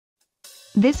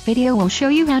This video will show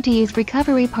you how to use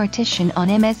recovery partition on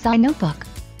MSI notebook.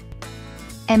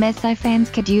 MSI fans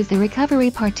could use the recovery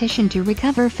partition to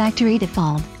recover factory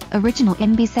default. Original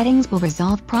NB settings will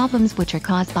resolve problems which are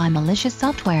caused by malicious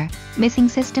software, missing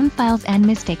system files and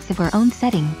mistakes of our own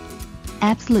setting.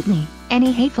 Absolutely,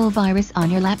 any hateful virus on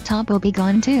your laptop will be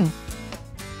gone too.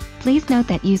 Please note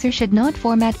that user should not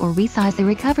format or resize the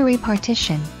recovery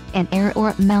partition. An error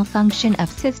or malfunction of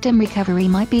system recovery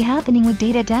might be happening with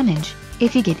data damage.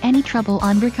 If you get any trouble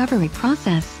on recovery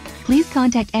process, please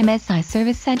contact MSI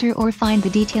Service Center or find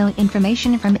the detailed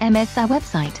information from MSI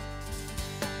website.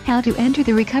 How to enter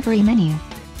the recovery menu.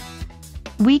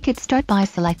 We could start by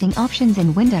selecting options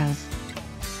in Windows.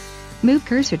 Move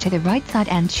cursor to the right side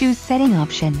and choose setting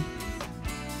option.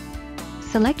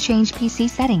 Select change PC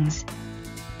settings.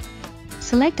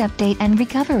 Select update and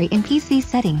recovery in PC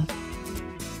setting.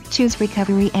 Choose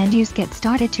recovery and use get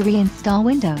started to reinstall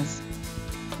Windows.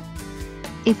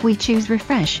 If we choose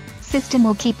refresh, system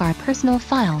will keep our personal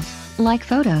files, like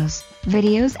photos,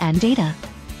 videos and data.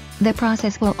 The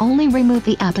process will only remove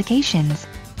the applications.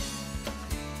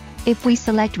 If we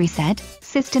select reset,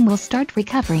 system will start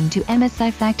recovering to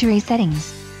MSI factory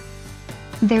settings.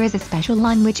 There is a special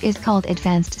line which is called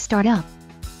advanced startup.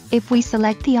 If we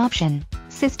select the option,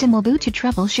 system will boot to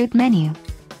troubleshoot menu.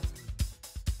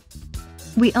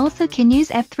 We also can use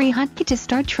F3 hotkey to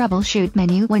start troubleshoot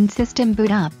menu when system boot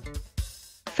up.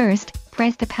 First,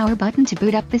 press the power button to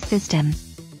boot up the system.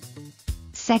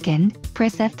 Second,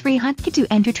 press F3 hotkey to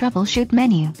enter troubleshoot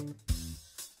menu.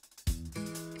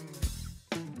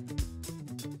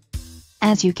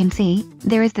 As you can see,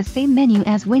 there is the same menu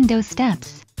as Windows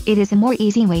steps. It is a more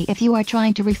easy way if you are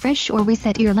trying to refresh or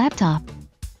reset your laptop.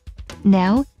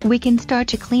 Now, we can start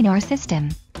to clean our system.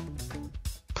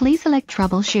 Please select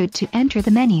troubleshoot to enter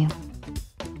the menu.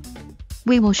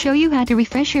 We will show you how to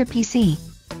refresh your PC.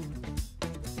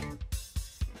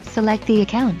 Select the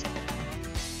account.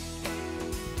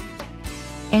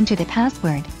 Enter the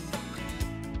password.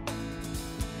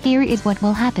 Here is what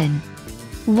will happen.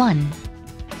 1.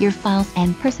 Your files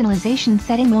and personalization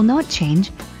setting will not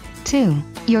change. 2.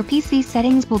 Your PC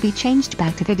settings will be changed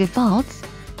back to the defaults.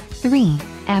 3.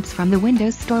 Apps from the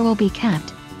Windows Store will be kept.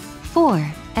 4.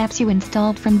 Apps you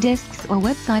installed from disks or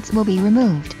websites will be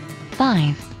removed.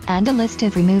 5. And a list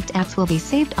of removed apps will be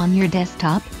saved on your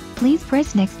desktop. Please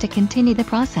press next to continue the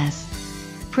process.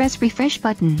 Press refresh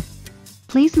button.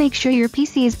 Please make sure your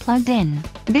PC is plugged in.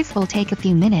 This will take a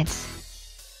few minutes.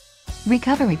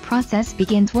 Recovery process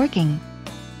begins working.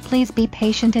 Please be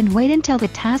patient and wait until the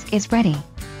task is ready.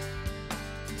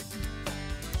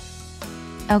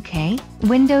 Okay,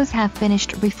 Windows have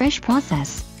finished refresh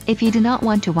process. If you do not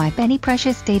want to wipe any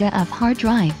precious data of hard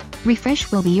drive,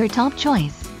 refresh will be your top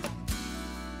choice.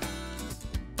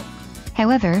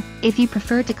 However, if you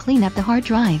prefer to clean up the hard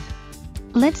drive,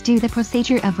 let's do the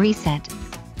procedure of reset.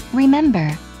 Remember,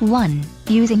 1.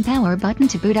 Using power button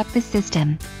to boot up the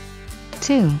system.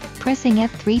 2. Pressing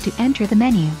F3 to enter the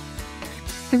menu.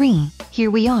 3. Here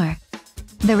we are.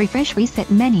 The refresh reset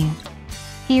menu.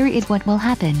 Here is what will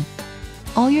happen.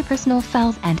 All your personal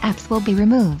files and apps will be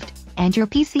removed, and your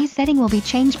PC setting will be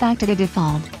changed back to the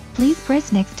default. Please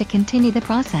press next to continue the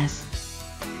process.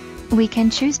 We can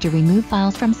choose to remove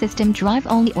files from system drive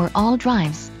only or all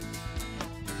drives.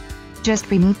 Just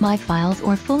remove my files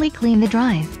or fully clean the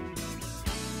drive.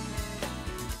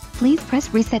 Please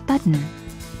press reset button.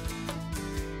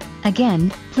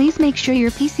 Again, please make sure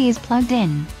your PC is plugged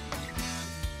in.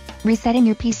 Resetting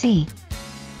your PC.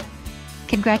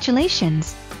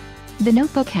 Congratulations! The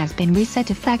notebook has been reset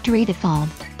to factory default.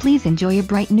 Please enjoy your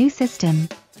bright new system.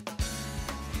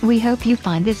 We hope you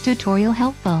find this tutorial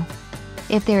helpful.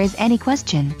 If there is any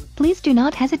question, please do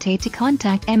not hesitate to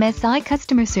contact MSI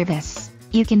customer service.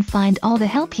 You can find all the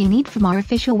help you need from our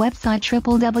official website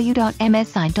www.msi.com.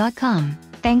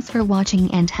 Thanks for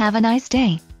watching and have a nice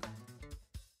day.